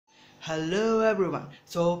Hello everyone,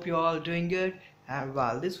 so hope you all doing good. And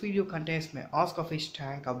well, this video contains my Oscar fish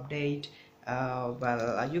tank update.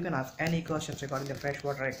 You can ask any questions regarding the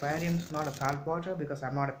freshwater aquariums, not a saltwater, because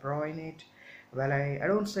I'm not a pro in it. Well, I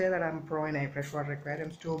don't say that I'm pro in a freshwater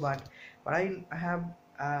aquariums too, but I have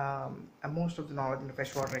most of the knowledge in the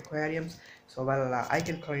freshwater aquariums. So I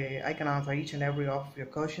can answer each and every of your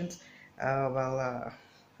questions. Uh, well. Uh,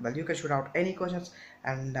 well, you can shoot out any questions,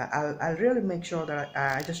 and I'll really make sure that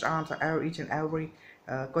I just answer each and every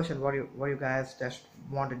question what you guys just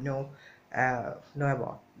want to know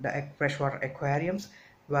about the freshwater aquariums.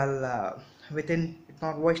 well Within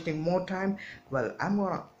not wasting more time, I'm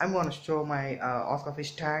gonna show my Oscar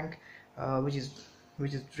fish tank, which is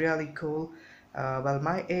really cool.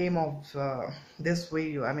 My aim of this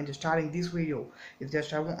video, I mean just starting this video, is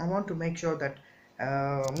just I want to make sure that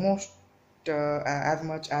most as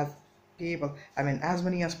much as people, I mean as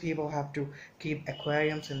many as people have to keep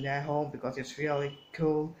aquariums in their home, because it's really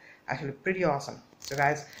cool, actually pretty awesome. So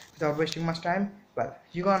guys, without wasting much time,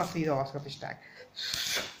 you're gonna see the Oscar fish tank.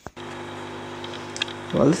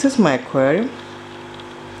 Well, this is my aquarium.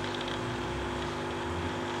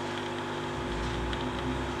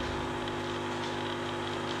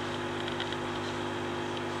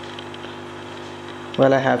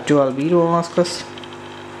 Well, I have two albino Oscars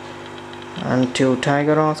and two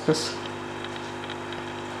tiger Oscars.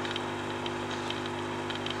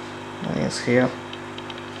 Yes, here,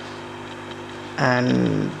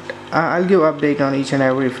 and I'll give update on each and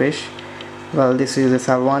every fish. Well, this is the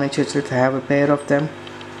Salvani chichlets. I have a pair of them,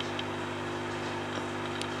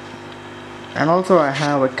 and also I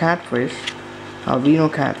have a catfish, albino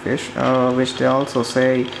catfish, which they also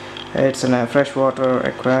say it's in a freshwater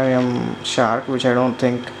aquarium shark, which I don't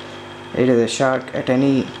think it is a shark at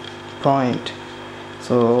any point,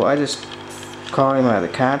 so I just call him as a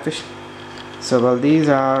catfish. So well, these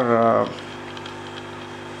are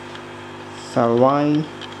Salvini,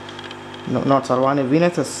 no, not Salvini,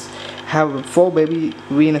 Venuses. Have 4 baby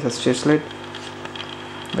Venuses chichlid,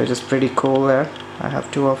 which is pretty cool there. I have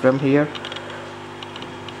 2 of them here,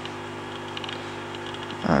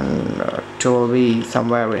 and 2 will be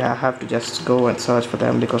somewhere. I have to just go and search for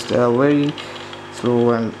them because they are very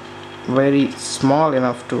slow and very small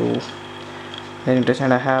enough to get in touch.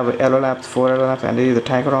 And I have yellow labs, 4 yellow labs, and this is the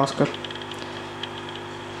tiger Oscar.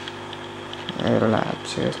 Yellow lab,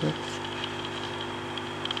 seriously.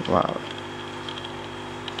 Wow.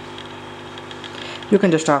 You can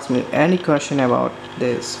just ask me any question about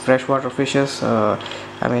these freshwater fishes.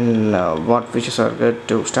 What fishes are good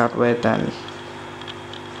to start with, and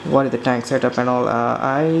what is the tank setup and all.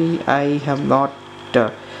 I have not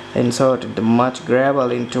inserted much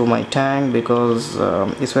gravel into my tank because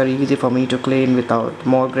it's very easy for me to clean without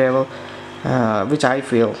more gravel, which I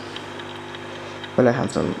feel. Well, I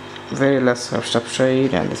have some very less of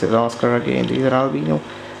substrate, and this is Oscar again. These are albino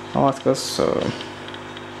Oscars, so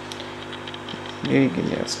you can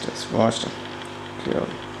just watch them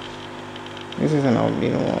clearly. This is an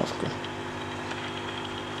albino Oscar.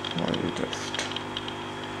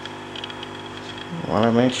 I want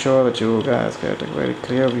to make sure that you guys get a very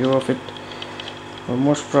clear view of it. Well,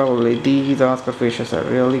 most probably these Oscar fishes are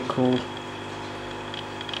really cool.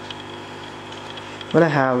 Well, I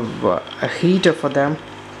have a heater for them,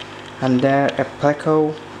 and there a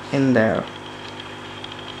pleco in there,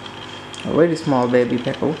 a very small baby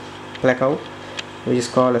pleco, which is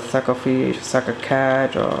called a sucker fish, sucker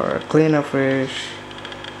cat, or a cleaner fish,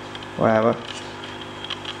 whatever.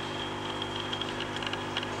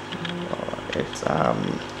 It's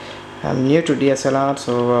I'm new to DSLR,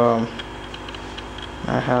 so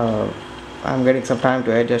I'm getting some time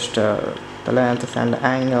to adjust the lengths and the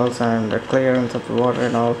angles and the clearance of the water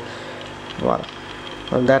and all. Well,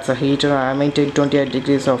 that's a heater. I maintain 28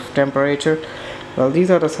 degrees of temperature. Well,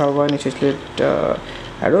 these are the Salvini chichlid.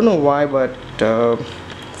 I don't know why, but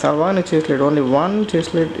Salvini chichlid, only one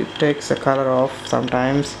chichlid, it takes the color off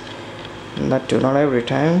sometimes, not every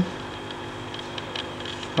time.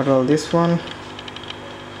 But well, this one,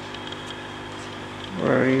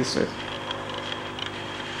 where is it?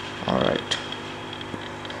 Alright,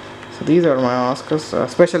 so these are my Oscars,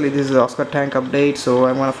 especially this is Oscar tank update, so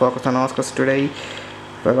I'm gonna focus on Oscars today.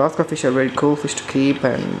 Well, Oscar fish are very cool fish to keep,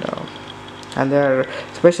 and they're,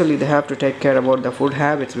 especially they have to take care about the food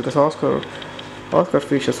habits, because Oscar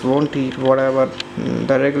fishes won't eat whatever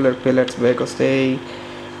the regular pellets, because they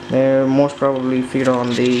most probably feed on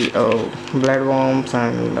the bloodworms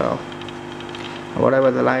and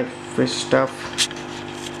whatever the live fish stuff.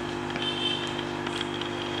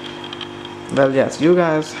 Well, yes, you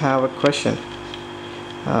guys have a question,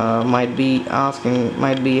 might be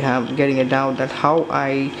getting a doubt that how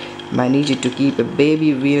I I need you to keep a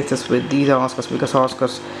baby Venuses with these Oscars because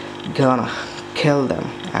Oscars gonna kill them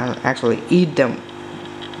and actually eat them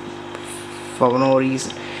for no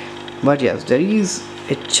reason. But yes, there is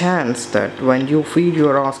a chance that when you feed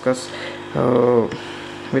your Oscars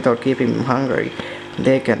without keeping them hungry,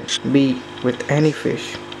 they can be with any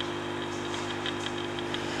fish.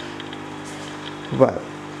 Well,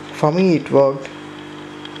 for me it worked.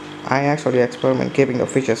 I actually experiment keeping the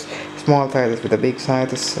fishes small sizes with the big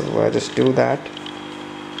sizes, so I just do that.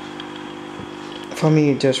 For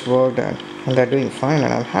me it just worked, and they're doing fine,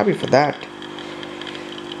 and I'm happy for that.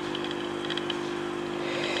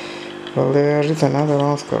 Well, there is another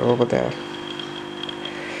Oscar over there.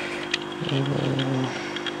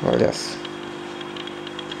 Well, yes,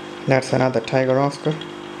 that's another tiger Oscar.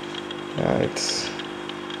 It's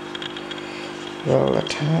well a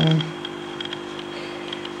time.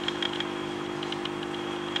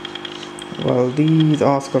 Well, these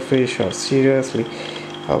Oscar fish are seriously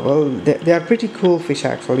well, they are pretty cool fish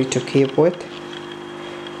actually to keep with,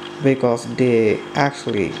 because they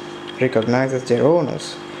actually recognizes their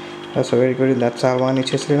owners. That's very good. That's Salvani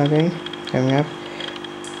Chislin again coming up.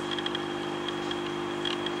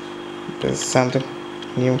 There's something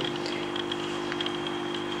new.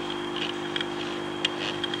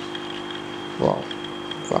 Wow,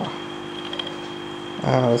 wow.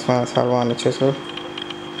 This one is Salvani Chislin.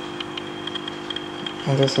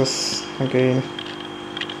 And this is again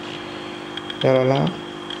yellow lamp.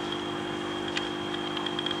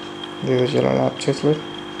 This is yellow lamp chislet.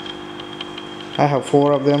 I have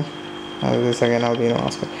 4 of them, and this again albino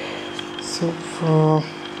Oscar. So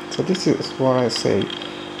this is what I say.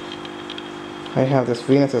 I have this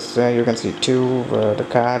Venuses there. You can see 2 the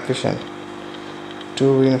catfish and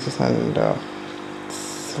 2 Venuses, and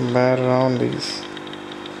somewhere around these.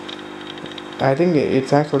 I think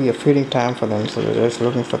it's actually a feeding time for them, so they're just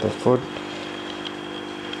looking for the food.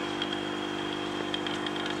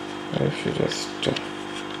 I should just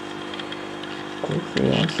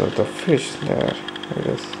quickly answer the fish there. It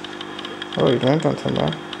is. Oh, it went on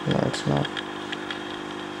somewhere. No, it's not.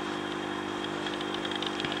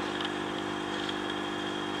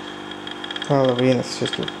 Well, the Venus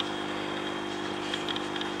just.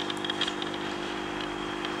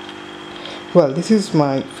 Well, this is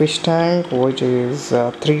my fish tank, which is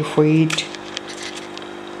 3 feet.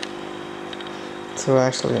 So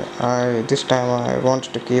actually, this time I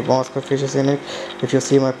wanted to keep Oscar fishes in it. If you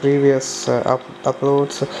see my previous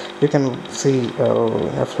uploads, you can see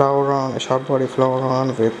a flowerhorn, a short body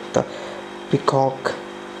flowerhorn with peacock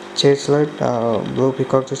chaselet, blue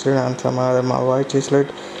peacock chaselet, and some other white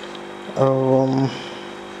chaselet.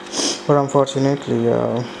 But unfortunately,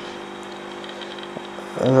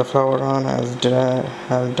 the flowerhorn has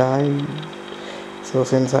died. So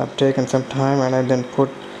since I've taken some time and I then put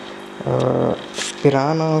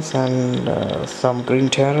piranhas and some green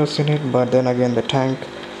terrors in it, but then again the tank,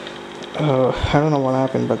 I don't know what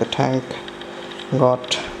happened, but the tank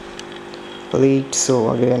got leaked.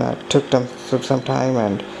 So again I took some time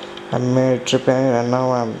and I made it repair, and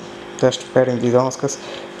now I'm just preparing these Oscars,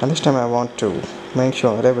 and this time I want to make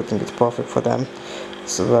sure that everything is perfect for them.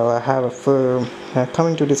 So well, I have a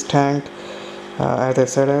coming to this tank. As I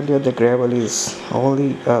said earlier, the gravel is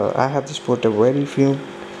only I have just put a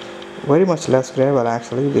very much less gravel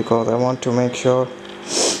actually, because I want to make sure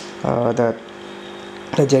that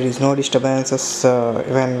there is no disturbances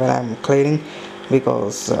when I'm cleaning,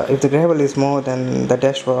 because if the gravel is more, then the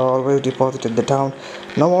dust will always deposited the down.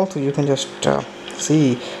 Now also you can just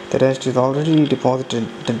see the dust is already deposited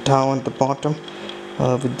down at the bottom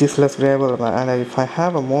with this less gravel, and if I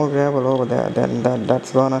have a more gravel over there, then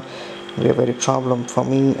that's gonna be a very problem for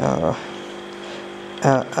me.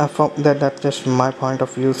 That's just my point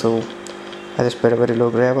of view, so I just put a very low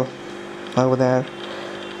gravel over there.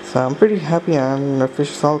 So I'm pretty happy, and the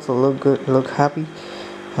fishes also look good, look happy.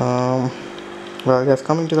 Well, just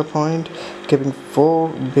coming to the point, keeping 4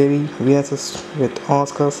 baby Venuses with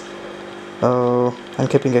Oscars, and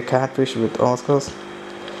keeping a catfish with Oscars.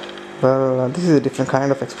 Well, this is a different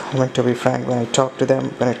kind of experiment, to be frank, when I talk to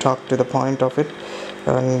the point of it.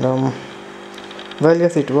 And well,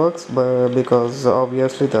 yes, it works, but because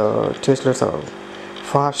obviously the chislets are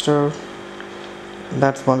faster.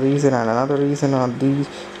 That's one reason, and another reason are these.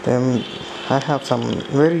 Then I have some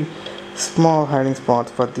very small hiding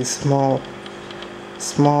spots for these small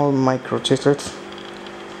micro chislets.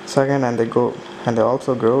 So again, and they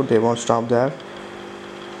also grow. They won't stop there.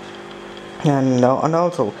 And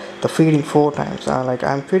also the feeding 4 times.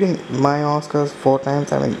 I'm feeding my Oscars 4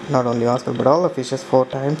 times. I mean, not only Oscars but all the fishes 4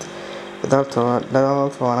 times. That's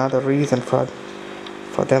also another reason for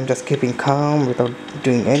for them just keeping calm without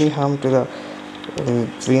doing any harm to the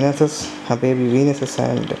Venuses, her baby Venuses,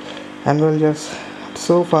 and well, just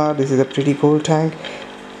so far this is a pretty cool tank,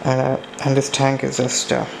 and this tank is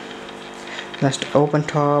just open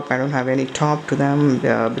top. I don't have any top to them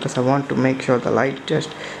because I want to make sure the light just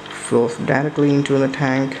flows directly into the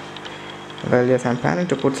tank. Well, yes, I'm planning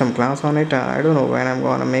to put some glass on it. I don't know when I'm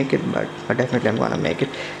gonna make it, but definitely I'm gonna make it.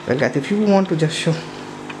 Well guys, if you want to just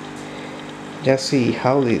see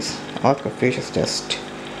how these Oscar fishes just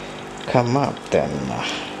come up, then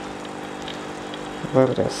well,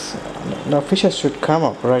 the fishes should come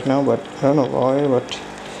up right now, but I don't know why, but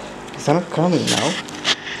it's not coming now.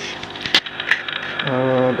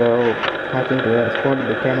 Though I think they have spotted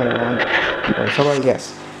the camera on. So well,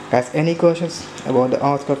 yes guys, any questions about the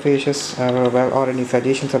Oscar fishes, well, or any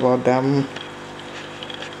suggestions about them,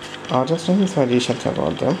 or just any suggestions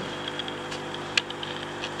about them,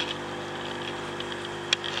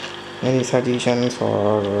 any suggestions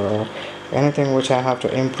or anything which I have to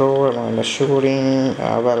improve on the shooting,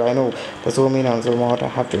 well, I know the zoom in and zoom out I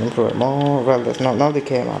have to improve more. Well, there's now they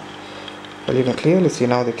came up. Well, you can clearly see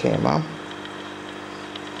now they came up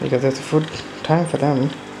because it's a food time for them.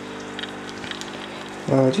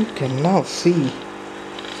 You can now see.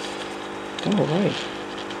 Oh right,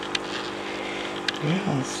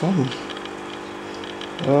 yeah, some.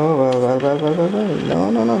 Oh well,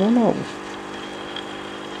 no.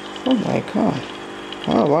 Oh my god.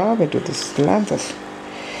 Oh, what happened to these lances?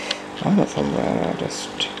 I don't know, somewhere I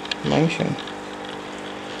just mentioned.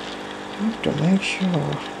 I have to make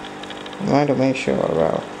sure. I want to make sure,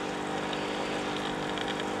 well.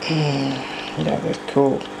 Yeah, that's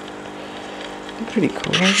cool. Pretty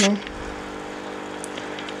cool right now.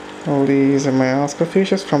 All these are my Oscar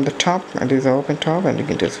fishes from the top, and these are open top, and you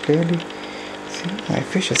can just clearly see my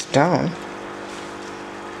fishes down.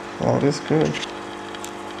 Oh, this is good.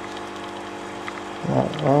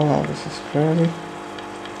 Oh, this is crazy.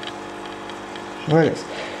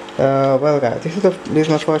 Well guys, this is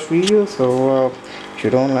my first video, so if you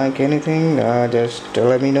don't like anything, just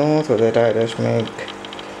let me know so that I just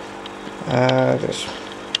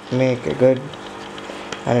make a good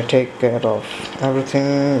and take care of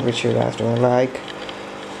everything which you guys don't like.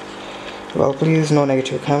 Well, please, no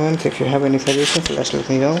negative comments. If you have any suggestions, let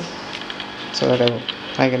me know so that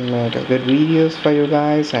I can make a good videos for you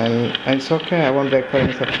guys. And it's okay, I won't beg for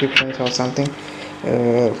any subscriptions or something,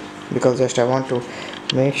 because just I want to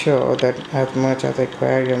make sure that as much as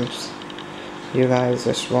aquariums you guys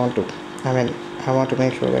just want to, I want to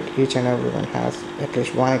make sure that each and everyone has at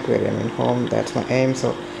least one aquarium in home. That's my aim.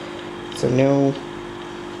 So no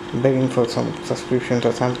begging for some subscriptions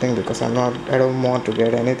or something, because I don't want to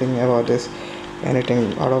get anything out of this. I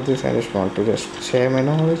just want to just share my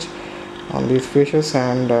knowledge on these fishes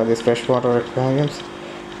and these freshwater aquariums,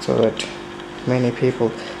 so that many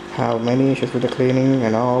people have many issues with the cleaning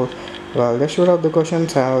and all. Well, just shoot out the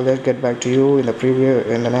questions. I'll just get back to you in the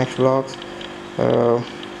next vlogs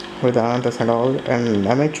with the answers and all, and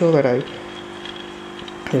I make sure that I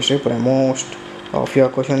just reply most of your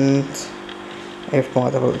questions if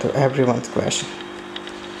possible to everyone's question.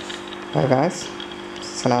 Well guys,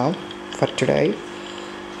 so now for today,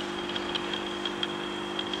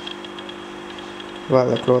 well,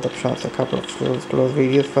 the close-up shots, a couple of close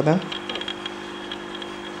videos for them.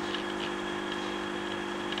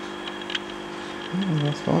 I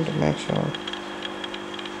just want to make sure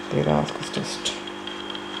the task is just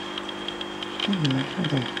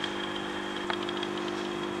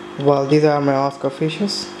well, these are my Oscar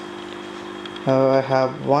fishes. I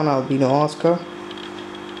have one albino Oscar,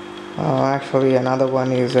 actually another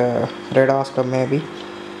one is a red Oscar maybe.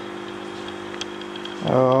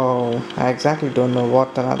 Oh, I exactly don't know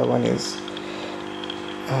what another one is.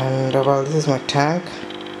 And well, this is my tank.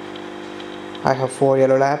 I have 4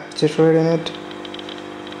 yellow lab chitrid in it.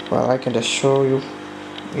 Well, I can just show you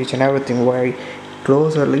each and everything very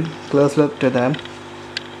close up to them.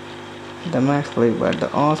 Actually, but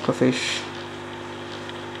the Oscar fish,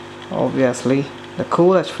 obviously the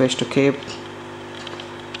coolest fish to keep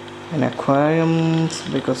in aquariums,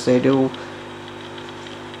 because they do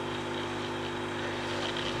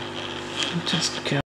just